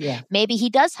because maybe he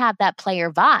does have that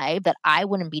player vibe that I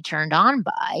wouldn't be turned on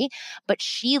by, but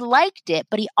she liked it,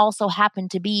 but he also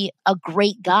happened to be a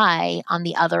great guy on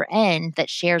the other end that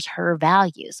shares her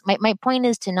values. My point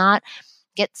is to not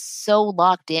get so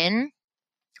locked in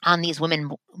on these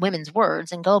women's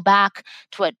words and go back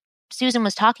to what Susan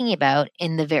was talking about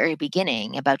in the very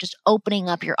beginning about just opening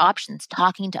up your options,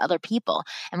 talking to other people.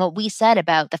 And what we said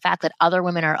about the fact that other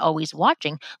women are always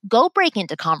watching, go break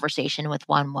into conversation with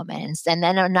one woman. And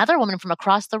then another woman from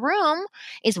across the room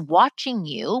is watching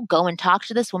you go and talk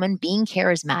to this woman being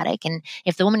charismatic. And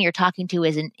if the woman you're talking to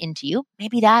isn't into you,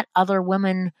 maybe that other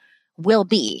woman will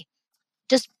be.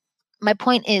 My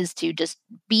point is to just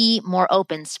be more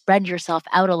open, spread yourself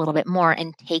out a little bit more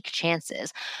and take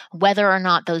chances. Whether or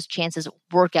not those chances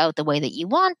work out the way that you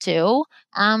want to,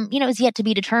 is yet to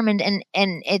be determined. And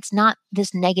it's not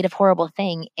this negative, horrible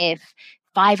thing if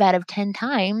 5 out of 10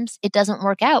 times it doesn't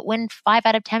work out, when 5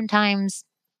 out of 10 times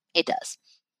it does.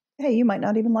 Hey, you might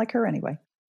not even like her anyway.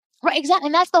 Right, exactly.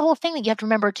 And that's the whole thing that you have to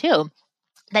remember too.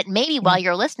 That maybe while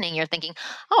you're listening, you're thinking,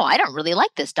 oh, I don't really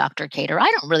like this Dr. Kate, or I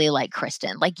don't really like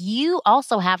Kristen. Like, you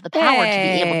also have the power to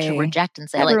be able to reject and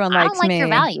say, I don't like your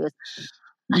values.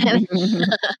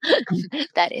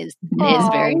 That is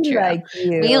very true. Like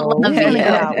you. We love you.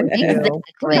 Exactly.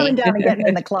 We're coming down and getting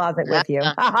in the closet with you. There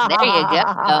you go.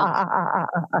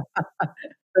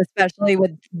 Especially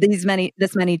with this many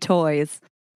toys.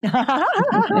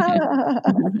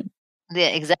 Yeah,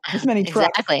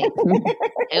 exactly.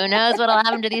 Who knows what'll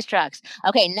happen to these trucks?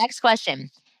 Okay, next question.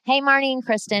 Hey, Marnie and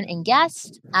Kristen and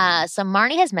guest. So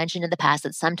Marnie has mentioned in the past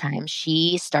that sometimes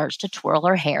she starts to twirl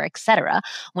her hair, etc.,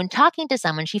 when talking to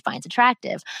someone she finds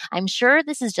attractive. I'm sure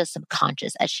this is just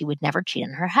subconscious, as she would never cheat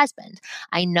on her husband.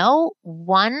 I know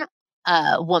one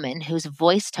woman whose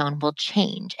voice tone will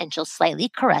change, and she'll slightly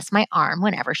caress my arm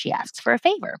whenever she asks for a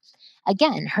favor.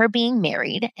 Again, her being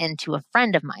married and to a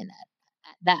friend of mine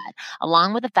that,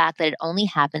 along with the fact that it only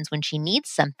happens when she needs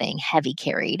something heavy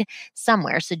carried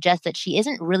somewhere, suggests that she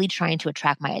isn't really trying to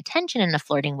attract my attention in a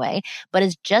flirting way, but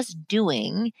is just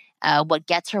doing what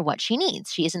gets her what she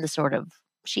needs. She isn't the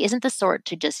sort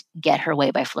to just get her way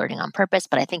by flirting on purpose,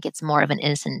 but I think it's more of an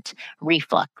innocent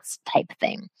reflex type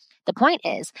thing. The point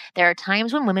is, there are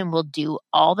times when women will do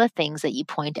all the things that you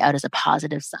point out as a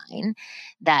positive sign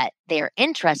that they are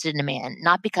interested in a man,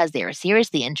 not because they are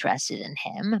seriously interested in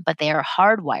him, but they are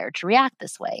hardwired to react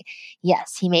this way.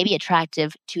 Yes, he may be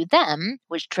attractive to them,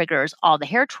 which triggers all the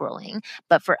hair twirling,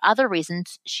 but for other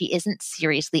reasons, she isn't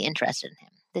seriously interested in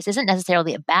him. This isn't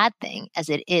necessarily a bad thing, as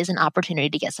it is an opportunity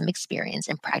to get some experience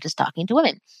and practice talking to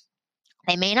women.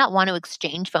 They may not want to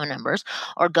exchange phone numbers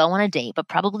or go on a date, but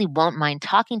probably won't mind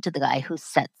talking to the guy who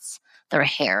sets their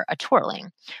hair a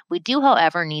twirling. We do,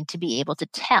 however, need to be able to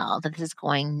tell that this is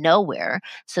going nowhere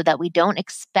so that we don't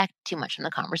expect too much from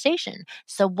the conversation.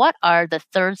 So what are the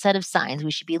third set of signs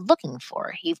we should be looking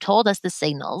for? You've told us the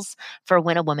signals for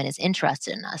when a woman is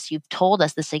interested in us. You've told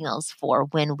us the signals for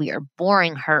when we are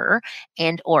boring her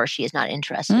and or she is not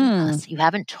interested in us. You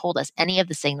haven't told us any of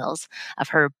the signals of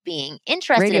her being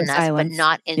interested Radio in us, silence. but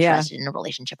not interested in a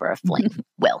relationship or a fling.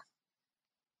 Will.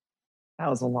 That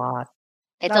was a lot.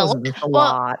 It's That was a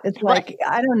lot. It's like,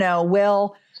 I don't know,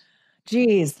 Will,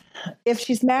 geez, if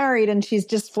she's married and she's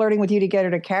just flirting with you to get her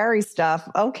to carry stuff,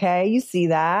 okay, you see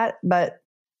that. But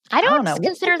I don't know.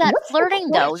 consider that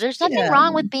flirting, though. There's nothing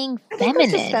wrong with being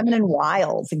feminine. Just feminine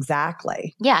wiles,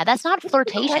 exactly. Yeah, that's not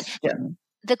flirtation.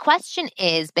 The question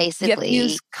is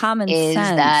basically common is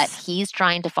sense. that he's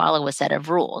trying to follow a set of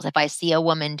rules. If I see a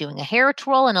woman doing a hair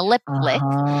twirl and a lip lick,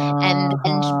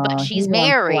 but she's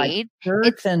married,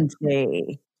 it's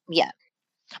certainty. Yeah,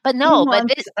 but no, but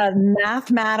this a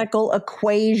mathematical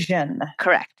equation.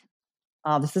 Correct.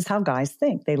 This is how guys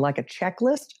think. They like a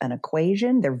checklist, an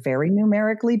equation. They're very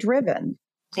numerically driven.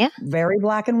 Yeah, very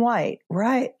black and white.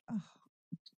 Right.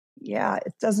 Yeah,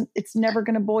 it's never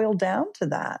going to boil down to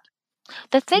that.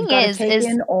 The thing is take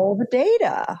in all the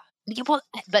data. Well,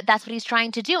 but that's what he's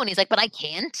trying to do. And he's like, but I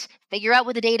can't figure out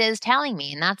what the data is telling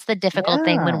me. And that's the difficult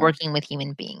thing when working with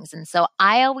human beings. And so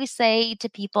I always say to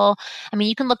people, I mean,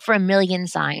 you can look for a million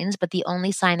signs, but the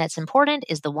only sign that's important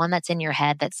is the one that's in your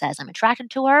head that says, I'm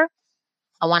attracted to her.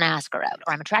 I want to ask her out.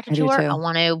 Or I'm attracted to her. I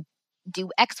want to do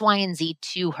X, Y, and Z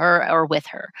to her or with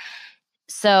her.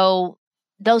 So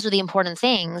those are the important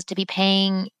things to be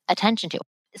paying attention to.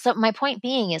 So my point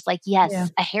being is like, yes,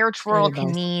 a hair twirl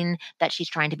can mean that she's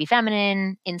trying to be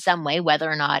feminine in some way, whether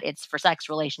or not it's for sex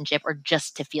relationship or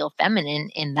just to feel feminine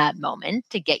in that moment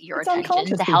to get your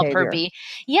attention, to help her be.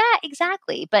 Yeah,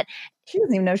 exactly. But she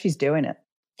doesn't even know she's doing it.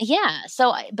 Yeah.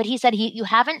 So, but he said, you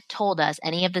haven't told us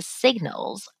any of the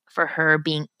signals for her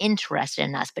being interested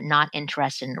in us, but not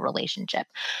interested in a relationship.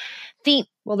 The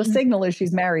signal is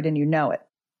she's married and you know it.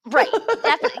 Right.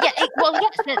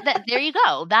 There you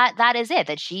go. That is it,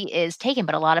 that she is taken.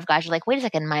 But a lot of guys are like, wait a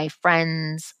second, my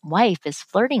friend's wife is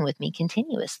flirting with me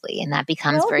continuously. And that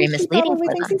becomes very misleading for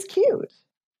them. Thinks he's cute.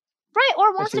 Right.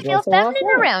 Or wants to feel feminine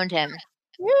around him.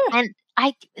 Yeah. And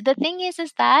the thing is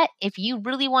that if you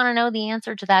really want to know the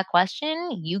answer to that question,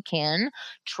 you can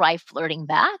try flirting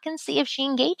back and see if she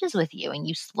engages with you, and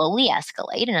you slowly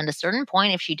escalate. And at a certain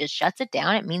point, if she just shuts it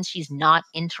down, it means she's not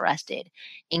interested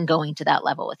in going to that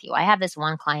level with you. I have this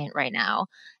one client right now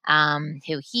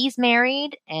who he's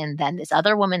married, and then this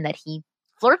other woman that he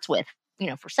flirts with,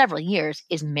 for several years,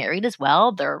 is married as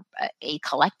well. They're a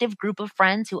collective group of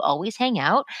friends who always hang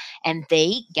out, and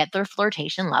they get their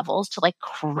flirtation levels to like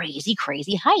crazy,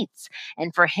 crazy heights.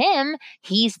 And for him,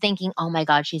 he's thinking, oh my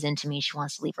God, she's into me. She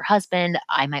wants to leave her husband.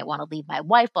 I might want to leave my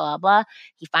wife, blah, blah, blah.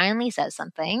 He finally says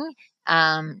something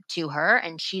to her,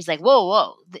 and she's like,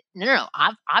 whoa, no.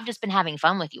 I've just been having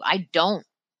fun with you. I don't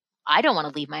want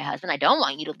to leave my husband. I don't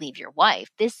want you to leave your wife.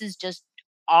 This is just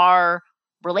our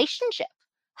relationship,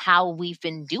 how we've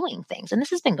been doing things. And this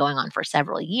has been going on for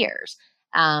several years.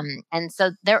 And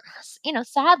so there,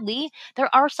 sadly,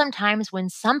 there are some times when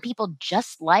some people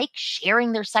just like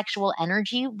sharing their sexual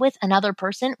energy with another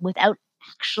person without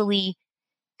actually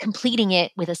completing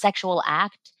it with a sexual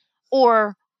act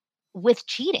or with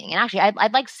cheating. And actually,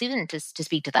 I'd like Susan to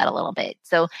speak to that a little bit.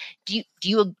 So do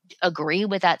you agree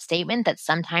with that statement that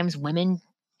sometimes women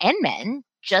and men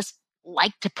just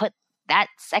like to put that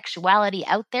sexuality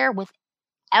out there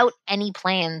without any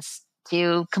plans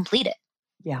to complete it.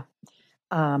 Yeah.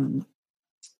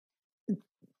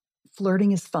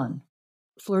 Flirting is fun.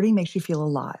 Flirting makes you feel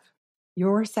alive.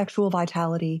 Your sexual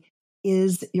vitality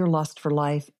is your lust for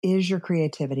life, is your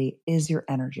creativity, is your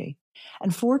energy.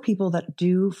 And for people that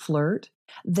do flirt,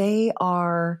 they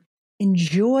are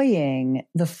enjoying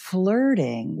the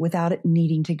flirting without it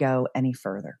needing to go any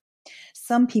further.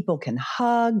 Some people can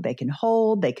hug, they can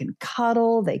hold, they can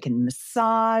cuddle, they can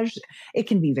massage. It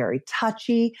can be very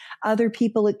touchy. Other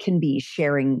people, it can be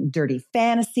sharing dirty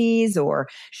fantasies or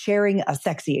sharing a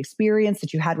sexy experience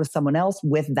that you had with someone else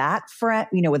with that friend,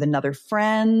 with another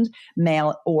friend,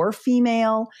 male or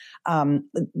female.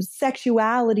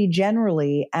 Sexuality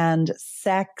generally and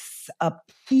sex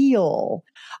appeal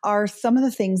are some of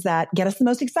the things that get us the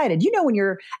most excited. When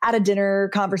you're at a dinner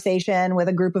conversation with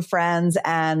a group of friends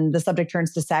and the subject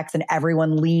turns to sex and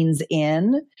everyone leans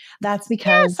in, that's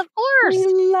because yes, of course,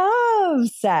 we love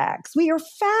sex. We are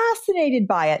fascinated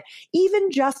by it. Even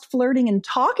just flirting and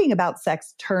talking about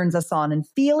sex turns us on, and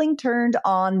feeling turned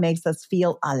on makes us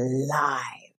feel alive.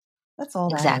 That's all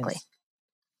that exactly. is.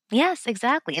 Yes,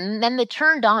 exactly. And then the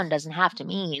turned on doesn't have to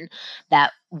mean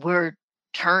that we're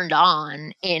turned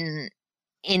on in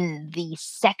the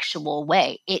sexual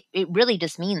way. It really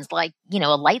just means like,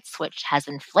 a light switch has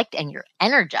been flicked and you're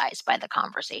energized by the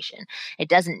conversation. It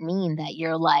doesn't mean that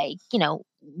you're like,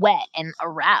 wet and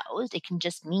aroused. It can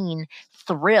just mean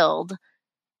thrilled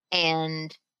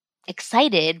and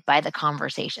excited by the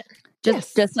conversation.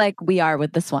 Just like we are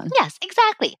with this one. Yes,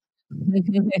 exactly.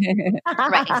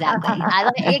 Right, exactly.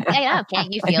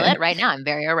 Can't you feel it right now? I'm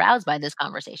very aroused by this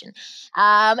conversation.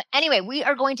 Anyway, we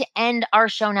are going to end our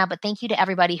show now, but thank you to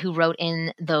everybody who wrote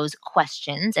in those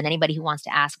questions, and anybody who wants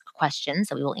to ask questions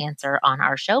that we will answer on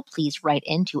our show. Please write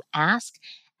in to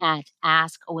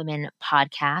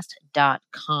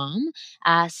ask@askwomenpodcast.com.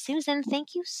 Susan,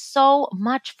 thank you so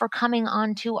much for coming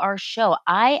on to our show.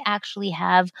 I actually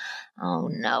have,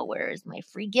 where's my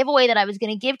free giveaway that I was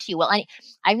going to give to you? Well,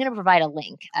 I'm going to provide a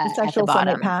link at the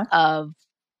bottom of.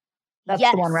 That's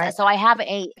yes. The one, right? So I have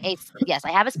I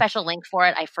have a special link for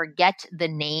it. I forget the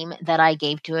name that I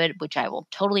gave to it, which I will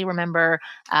totally remember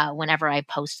whenever I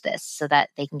post this, so that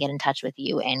they can get in touch with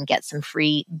you and get some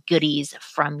free goodies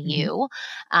from you.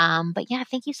 But yeah,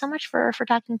 thank you so much for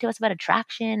talking to us about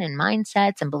attraction and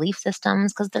mindsets and belief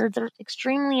systems, because they're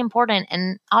extremely important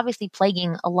and obviously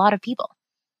plaguing a lot of people.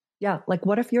 Yeah. Like,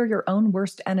 what if you're your own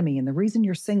worst enemy and the reason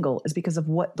you're single is because of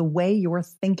the way you're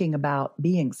thinking about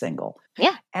being single?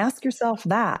 Yeah. Ask yourself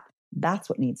that. That's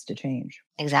what needs to change.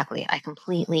 Exactly. I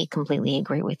completely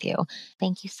agree with you.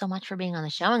 Thank you so much for being on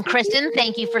the show. And Kristen,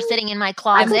 thank you for sitting in my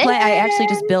closet. I actually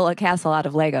just built a castle out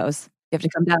of Legos. You have to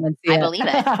come down and see it. I believe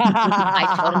it.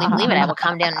 I totally believe it. I will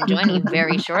come down and join you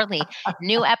very shortly.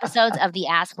 New episodes of the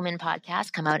Ask Women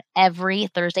podcast come out every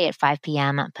Thursday at 5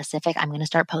 p.m. Pacific. I'm going to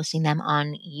start posting them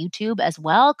on YouTube as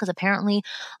well, because apparently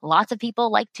lots of people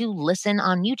like to listen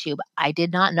on YouTube. I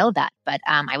did not know that, but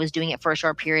I was doing it for a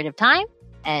short period of time,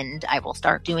 and I will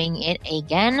start doing it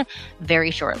again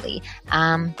very shortly.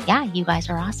 You guys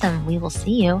are awesome. We will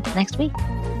see you next week.